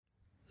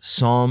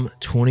Psalm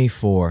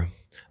 24,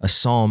 a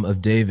psalm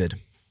of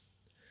David.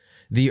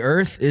 The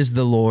earth is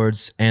the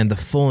Lord's and the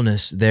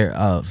fullness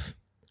thereof,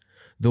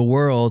 the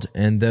world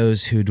and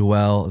those who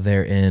dwell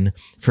therein,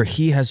 for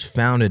he has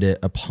founded it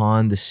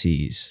upon the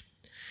seas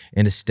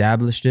and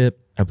established it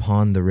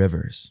upon the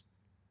rivers.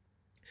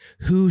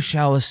 Who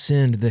shall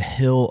ascend the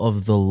hill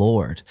of the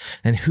Lord,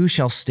 and who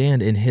shall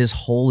stand in his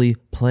holy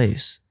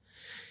place?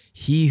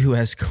 He who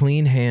has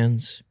clean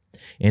hands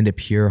and a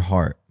pure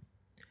heart,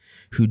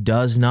 who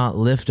does not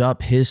lift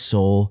up his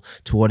soul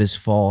to what is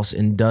false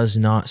and does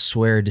not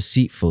swear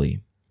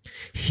deceitfully.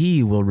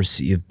 He will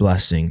receive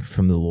blessing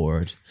from the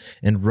Lord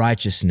and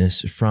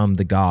righteousness from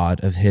the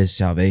God of his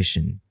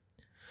salvation.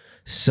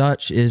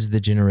 Such is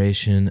the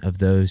generation of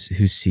those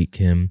who seek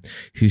him,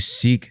 who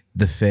seek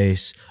the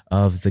face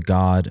of the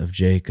God of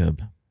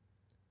Jacob.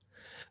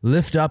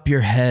 Lift up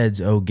your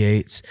heads, O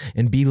gates,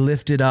 and be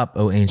lifted up,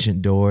 O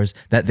ancient doors,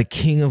 that the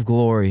King of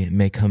glory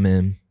may come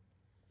in.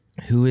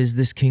 Who is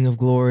this King of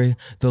glory?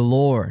 The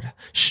Lord,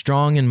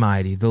 strong and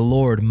mighty, the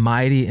Lord,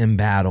 mighty in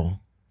battle.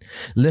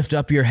 Lift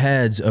up your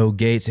heads, O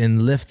gates,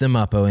 and lift them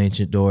up, O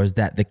ancient doors,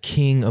 that the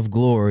King of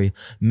glory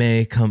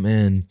may come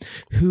in.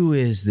 Who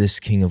is this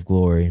King of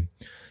glory?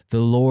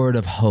 The Lord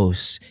of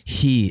hosts.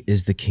 He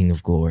is the King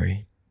of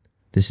glory.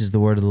 This is the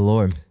word of the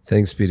Lord.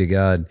 Thanks be to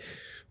God.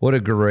 What a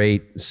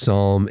great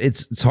psalm.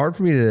 It's hard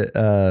for me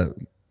to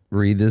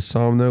read this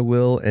psalm, though,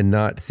 Will, and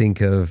not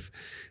think of,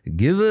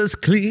 give us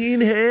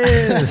clean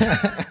hands,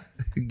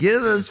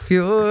 give us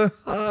pure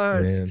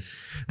hearts. Man.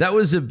 That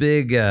was a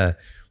big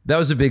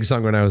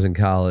song when I was in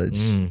college.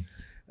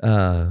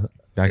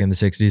 Back in the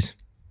 60s.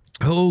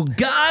 Oh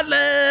God,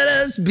 let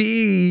us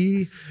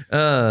be.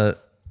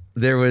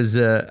 There was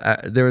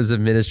a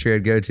ministry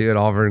I'd go to at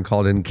Auburn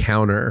called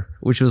Encounter,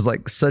 which was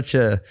like such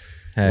a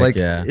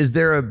Is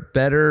there a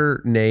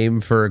better name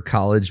for a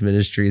college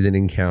ministry than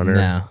Encounter?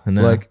 No.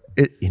 Like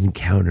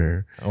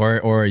Encounter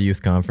or a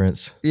youth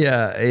conference.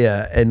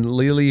 Yeah. And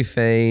Lily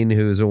Fain,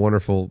 who is a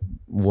wonderful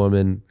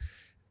woman.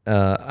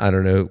 I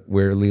don't know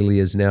where Lily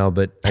is now,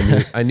 but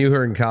I knew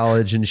her in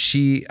college, and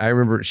I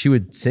remember she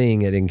would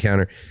sing at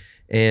Encounter,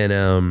 and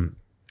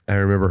I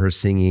remember her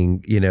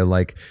singing,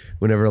 like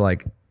whenever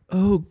like,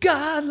 oh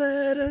God,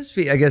 let us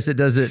be. I guess it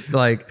does it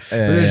like, but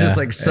it was just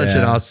like such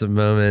an awesome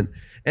moment.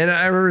 And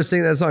I remember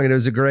singing that song, and it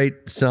was a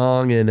great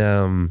song and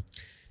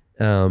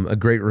a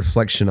great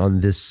reflection on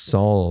this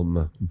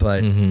psalm.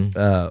 But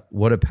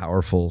what a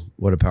powerful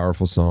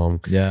song.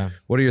 Yeah.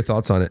 What are your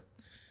thoughts on it?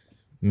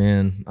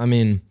 Man, I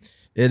mean,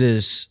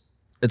 it's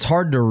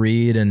hard to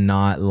read and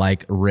not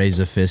like raise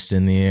a fist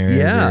in the air.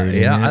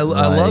 Yeah. I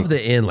love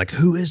the end. Like,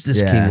 who is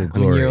this King of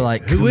glory? I mean, you're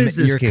like, who is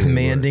this you're King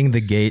commanding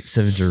the gates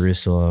of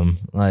Jerusalem.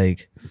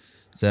 Like,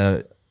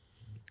 so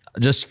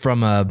just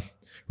from a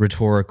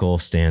rhetorical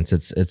stance,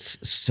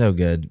 it's so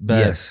good. But,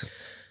 yes.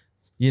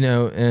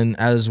 And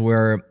as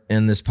we're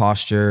in this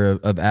posture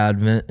of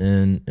Advent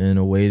and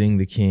awaiting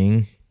the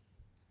King,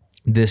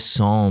 this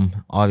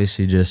psalm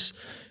obviously just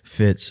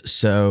fits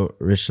so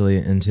richly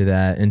into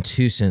that in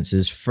two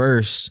senses.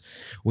 First,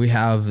 we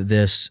have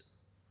this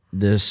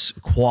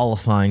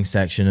qualifying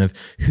section of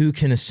who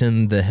can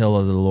ascend the hill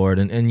of the Lord.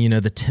 And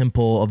the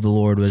temple of the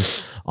Lord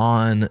was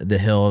on the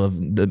hill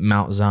of the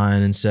Mount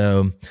Zion. And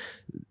so,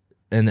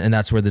 and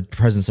that's where the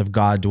presence of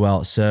God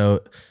dwelt.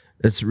 So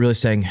it's really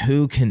saying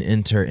who can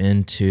enter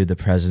into the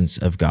presence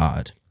of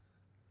God.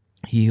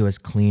 He who has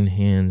clean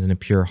hands and a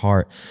pure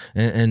heart,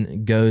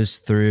 and goes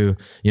through,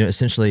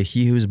 essentially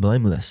he who is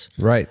blameless.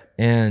 Right.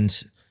 And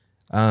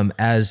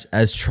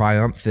as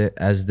triumphant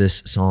as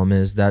this psalm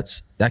is,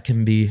 that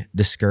can be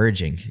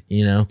discouraging,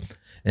 in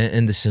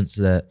the sense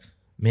that,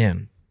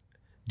 man,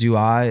 do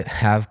I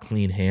have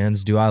clean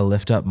hands? Do I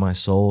lift up my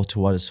soul to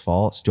what is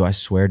false? Do I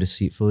swear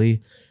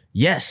deceitfully?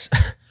 Yes.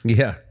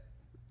 Yeah.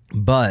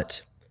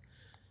 But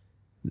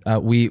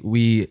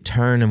we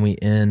turn and we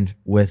end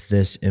with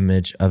this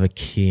image of a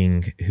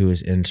king who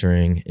is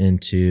entering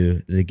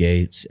into the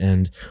gates,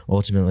 and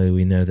ultimately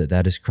we know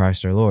that is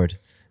Christ our Lord,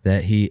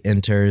 that he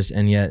enters,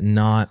 and yet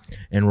not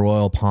in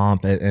royal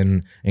pomp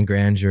and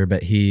grandeur,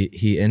 but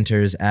he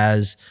enters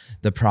as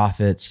the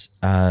prophets.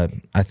 I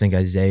think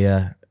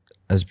Isaiah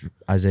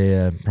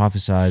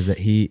prophesies that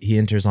he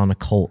enters on a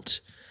colt,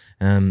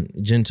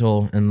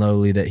 gentle and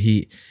lowly, that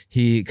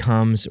he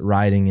comes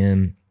riding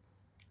in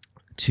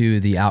to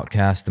the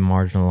outcast, the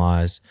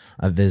marginalized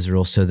of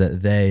Israel, so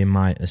that they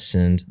might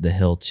ascend the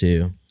hill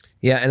too.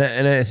 Yeah,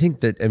 and I think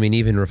that,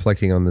 even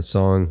reflecting on the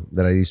song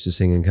that I used to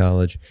sing in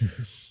college,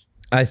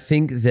 I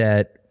think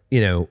that,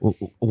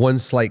 one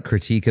slight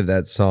critique of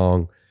that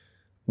song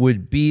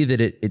would be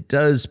that it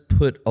does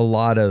put a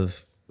lot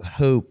of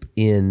hope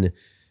in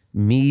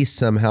me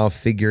somehow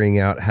figuring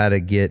out how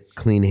to get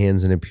clean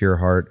hands and a pure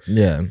heart.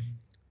 Yeah.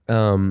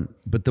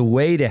 But the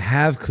way to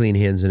have clean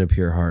hands and a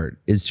pure heart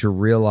is to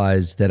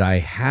realize that I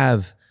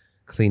have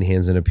clean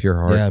hands and a pure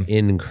heart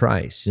in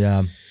Christ.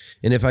 Yeah.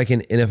 And if I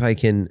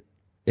can,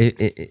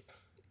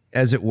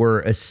 as it were,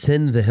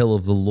 ascend the hill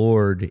of the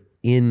Lord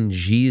in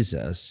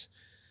Jesus,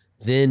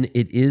 then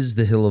it is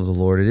the hill of the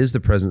Lord. It is the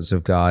presence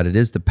of God. It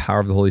is the power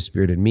of the Holy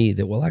Spirit in me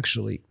that will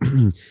actually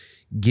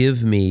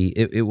give me,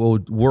 it will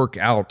work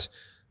out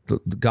the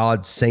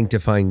God's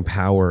sanctifying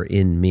power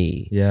in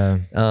me. Yeah.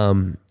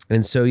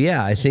 And so,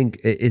 yeah, I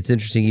think it's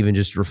interesting even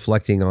just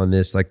reflecting on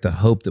this, like the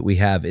hope that we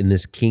have in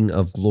this King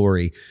of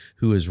glory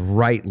who is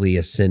rightly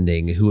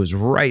ascending, who is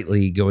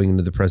rightly going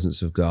into the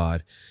presence of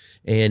God.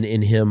 And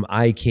in him,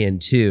 I can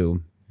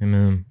too.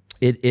 Amen.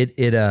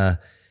 It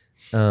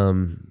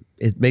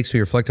makes me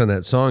reflect on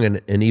that song,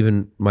 and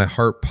even my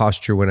heart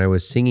posture when I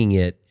was singing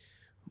it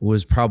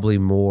was probably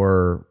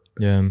more,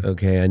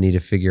 okay, I need to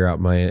figure out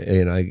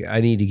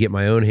I need to get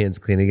my own hands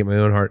clean, I get my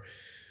own heart.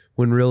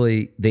 When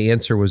really the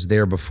answer was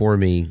there before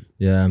me.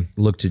 Yeah.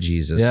 Look to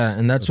Jesus. Yeah.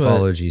 And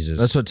follow Jesus.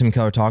 That's what Tim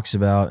Keller talks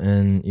about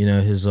in,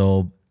 his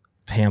little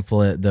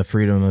pamphlet, The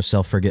Freedom of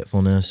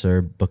Self-Forgetfulness,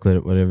 or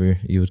booklet, whatever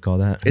you would call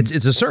that.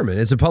 It's a sermon.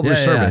 It's a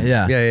published sermon.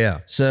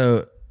 Yeah.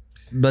 So,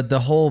 but the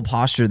whole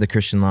posture of the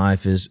Christian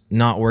life is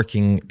not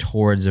working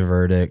towards a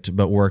verdict,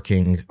 but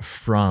working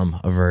from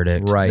a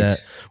verdict. Right. That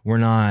we're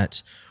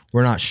not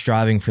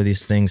striving for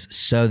these things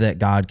so that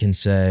God can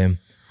say,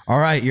 all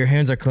right, your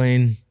hands are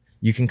clean.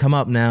 You can come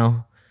up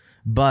now.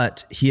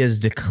 But he has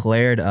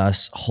declared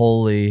us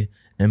holy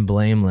and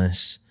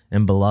blameless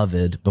and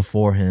beloved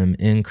before him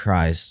in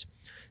Christ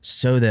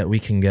so that we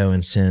can go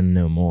and sin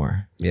no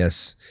more.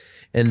 Yes.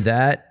 And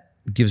that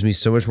gives me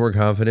so much more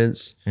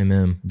confidence.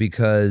 Amen.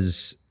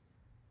 Because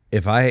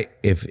if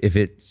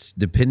it's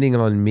depending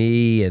on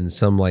me and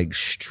some like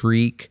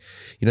streak,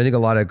 I think a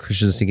lot of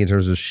Christians think in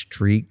terms of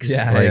streaks.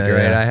 I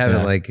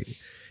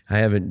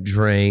haven't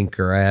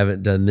drank, or I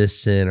haven't done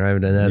this sin, or I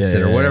haven't done that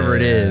sin, or whatever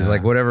it is,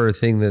 like whatever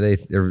thing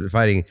that they're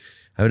fighting.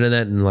 I haven't done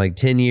that in like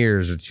 10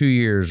 years or 2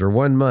 years or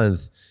 1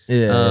 month.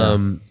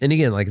 And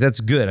again, like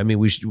that's good. I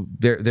mean,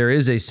 there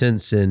is a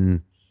sense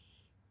in,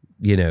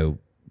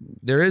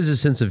 there is a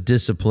sense of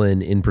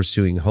discipline in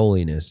pursuing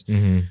holiness,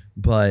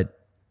 but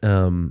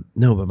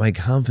but my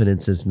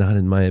confidence is not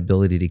in my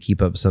ability to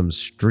keep up some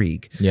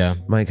streak. Yeah.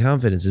 My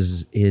confidence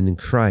is in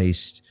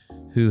Christ,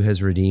 who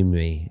has redeemed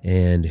me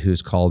and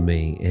who's called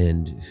me,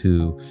 and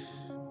who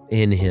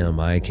in him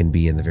I can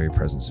be in the very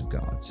presence of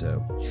God.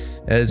 So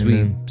as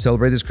we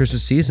celebrate this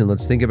Christmas season,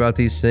 let's think about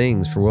these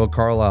things. For Will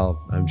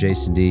Carlisle, I'm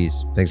Jason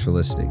Dees. Thanks for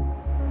listening.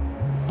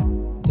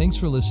 Thanks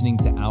for listening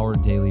to Our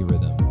Daily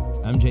Rhythm.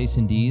 I'm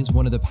Jason Dees,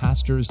 one of the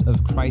pastors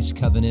of Christ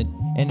Covenant,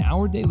 and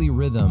Our Daily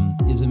Rhythm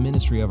is a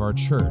ministry of our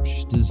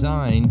church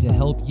designed to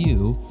help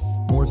you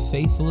more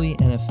faithfully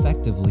and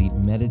effectively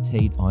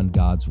meditate on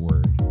God's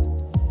Word.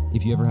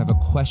 If you ever have a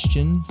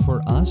question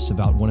for us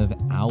about one of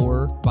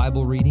our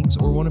Bible readings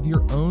or one of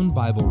your own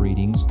Bible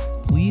readings,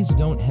 please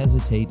don't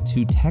hesitate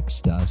to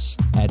text us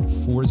at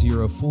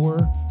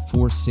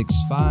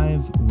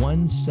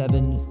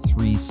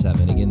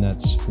 404-465-1737. Again,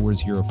 that's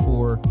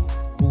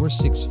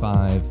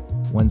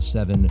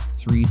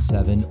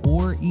 404-465-1737.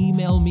 Or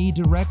email me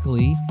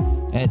directly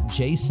at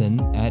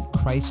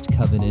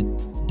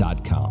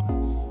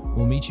jason@christcovenant.com.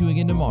 We'll meet you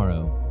again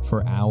tomorrow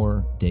for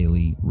Our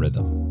Daily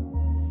Rhythm.